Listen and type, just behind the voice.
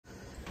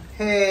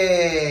Hey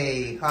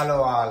hello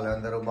all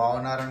అందరూ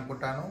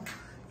బాగున్నారనుకుంటాను.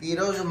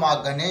 ఈరోజు మా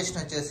గణేష్ని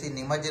వచ్చేసి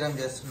నిమజ్జనం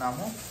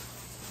చేస్తున్నాము.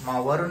 మా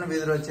వరుణ్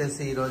వీధిలో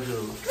వచ్చేసి ఈరోజు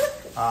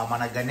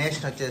మన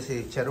గణేష్ని వచ్చేసి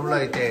చెరువులో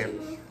అయితే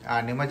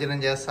నిమజ్జనం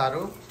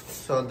చేస్తారు.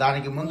 సో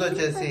దానికి ముందు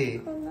వచ్చేసి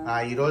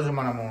ఈరోజు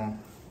మనము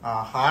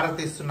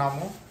హారతి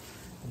ఇస్తున్నాము.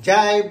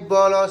 జై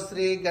బోలో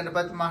శ్రీ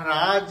గణపతి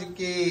మహారాజ్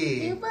కి.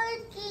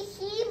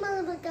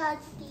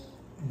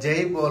 జై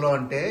బోలో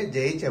అంటే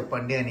జై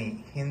చెప్పండి అని,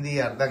 హిందీ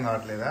అర్థం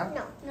కావట్లేదా?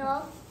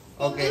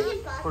 ఓకే,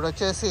 ఇప్పుడు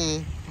వచ్చేసి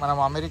మనం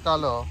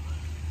అమెరికాలో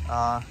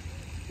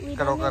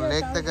ఇక్కడ ఒక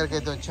లేక్ దగ్గరికి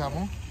అయితే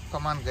వచ్చాము.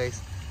 కమాన్ గైస్,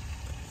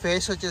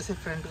 ఫేస్ వచ్చేసి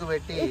ఫ్రంట్ కు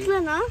పెట్టి,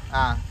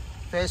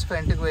 ఫేస్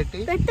ఫ్రంట్ కు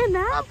పెట్టి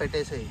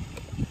పెట్టేసేయి.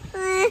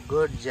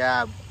 Good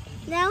job.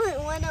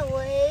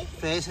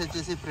 ఫేస్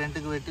వచ్చేసి ఫ్రంట్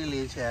కు పెట్టి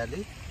లీవ్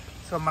చేయాలి.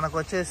 సో మనకు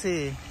వచ్చేసి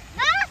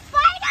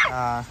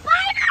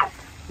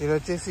ఇది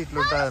వచ్చేసి ఇట్లా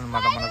ఉంటుంది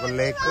అనమాట మనకు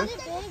లేక్.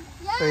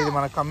 సో ఇది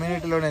మన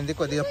కమ్యూనిటీలోనే ఉంది,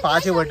 కొద్దిగా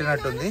పాచి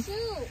పట్టినట్టుంది,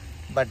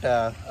 బట్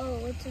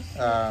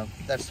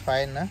దట్స్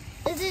ఫైన్.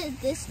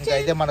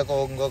 ఇంకైతే మనకు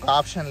ఇంకొక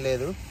ఆప్షన్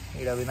లేదు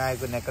ఇక్కడ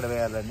వినాయకుడిని ఎక్కడ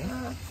వేయాలని.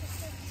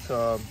 సో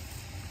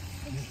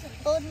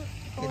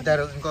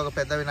ఇద్దరు ఇంకొక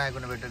పెద్ద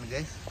వినాయకుడిని పెట్టండి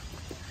గైస్.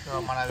 సో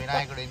మన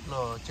వినాయకుడు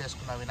ఇంట్లో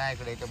చేసుకున్న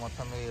వినాయకుడు అయితే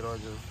మొత్తం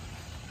ఈరోజు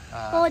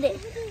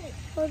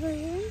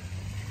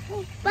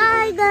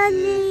Bye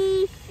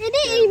Ganesh.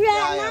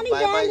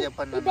 Bye bye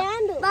చెప్పండి.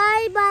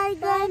 Bye bye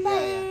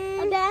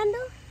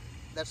Ganesh.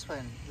 That's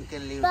fine. You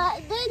can leave.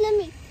 Let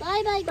me.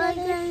 Bye bye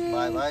Ganesh.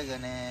 Bye bye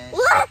Ganesh.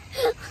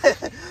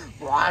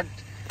 What?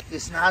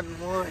 It's not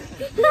moving.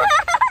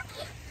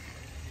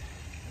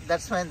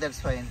 That's fine.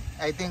 That's fine.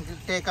 I think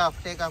take off.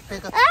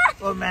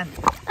 Oh man.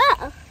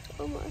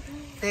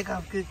 Take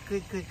off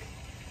quick.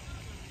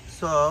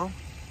 So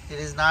it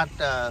is not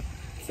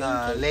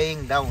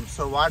laying down.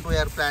 So what we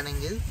are planning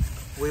is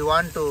we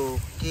want to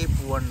keep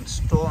one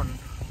stone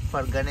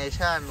for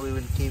Ganesha and we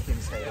will keep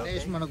inside.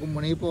 Ganesh manaku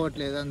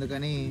munipovatledu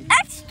andukani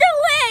Extra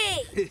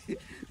weight.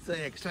 So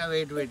extra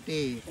weight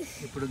petti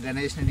ippudu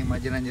Ganesh ni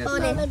nimajjanam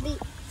chestam.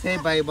 Say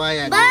bye bye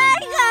again.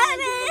 Bye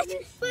Ganesh.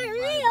 For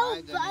real.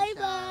 Bye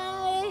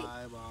bye.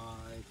 Bye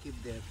bye. Keep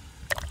there.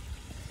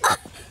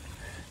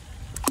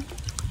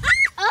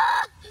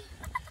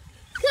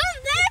 Come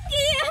back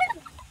here.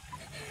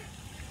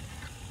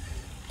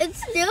 It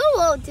still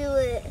won't do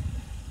it.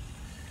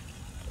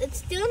 It's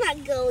still not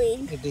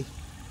going.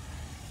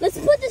 Let's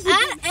put this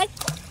in.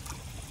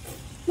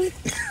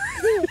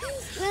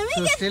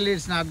 So still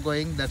it's not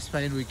going. That's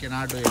fine. We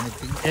cannot do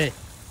anything. Hey.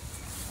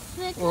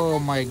 Oh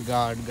my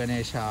God,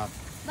 Ganesha.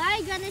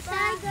 Bye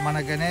Ganesha.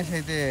 Mana Ganesh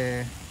aithe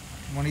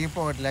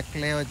munigipovatle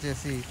clay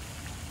vachesi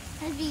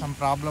some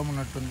problem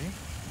unnattundi.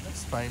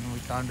 That's fine.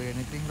 We can't do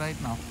anything right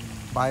now.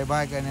 Bye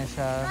bye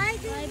Ganesha.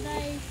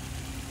 Bye.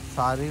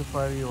 Sorry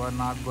for you are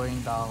not going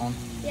down.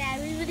 Yeah,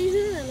 everybody's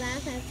gonna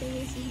laugh after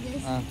we see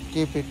this.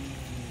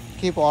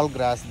 Keep all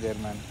grass there,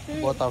 man.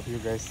 Both of you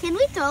guys. Can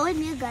we throw a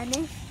new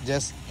Ganesh?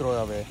 Just throw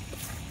away.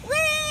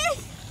 Whee!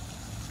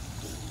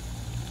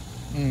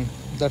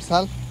 That's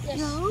all? Yes.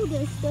 No,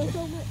 there's still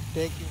so much.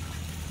 Take it.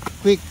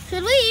 Quick.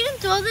 Should we even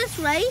throw this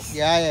rice?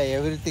 Yeah,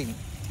 everything.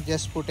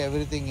 Just put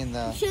everything in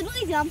the Should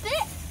we jump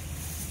it?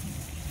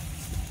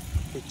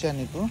 picture,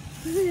 Niku.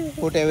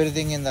 Put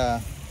everything in the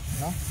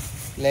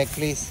lake,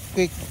 please.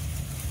 Quick.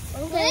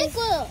 Okay.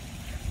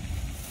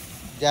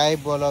 జై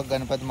బోలో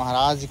గణపతి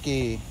మహారాజ్ కి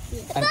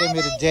అంటే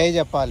మీరు జై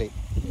చెప్పాలి.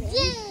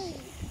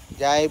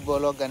 జై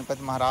బోలో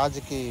గణపతి మహారాజ్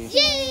కి.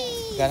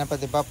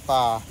 గణపతి బప్ప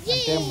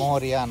అంటే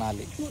మోరియా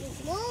అనాలి.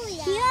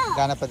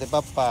 గణపతి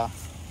బప్ప.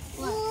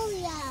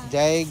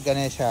 జై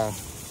గణేష.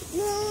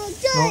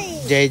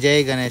 జై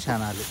గణేష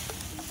అనాలి.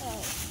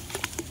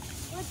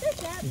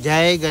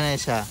 జై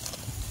గణేష.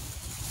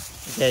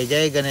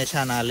 జై గణేష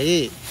అనాలి.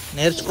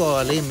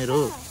 నేర్చుకోవాలి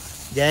మీరు.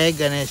 జై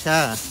గణేష.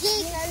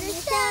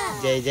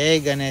 జై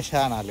గణేష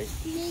అనాలి.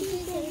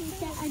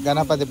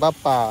 గణపతి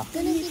బప్ప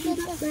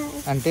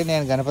అంటే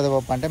నేను గణపతి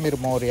బప్ప అంటే మీరు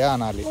మోరియా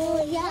అనాలి.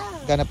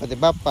 గణపతి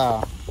బప్ప.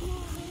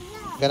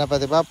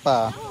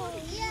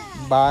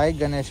 బాయ్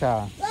గణేష.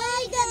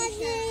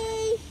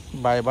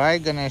 బాయ్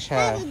గణేష.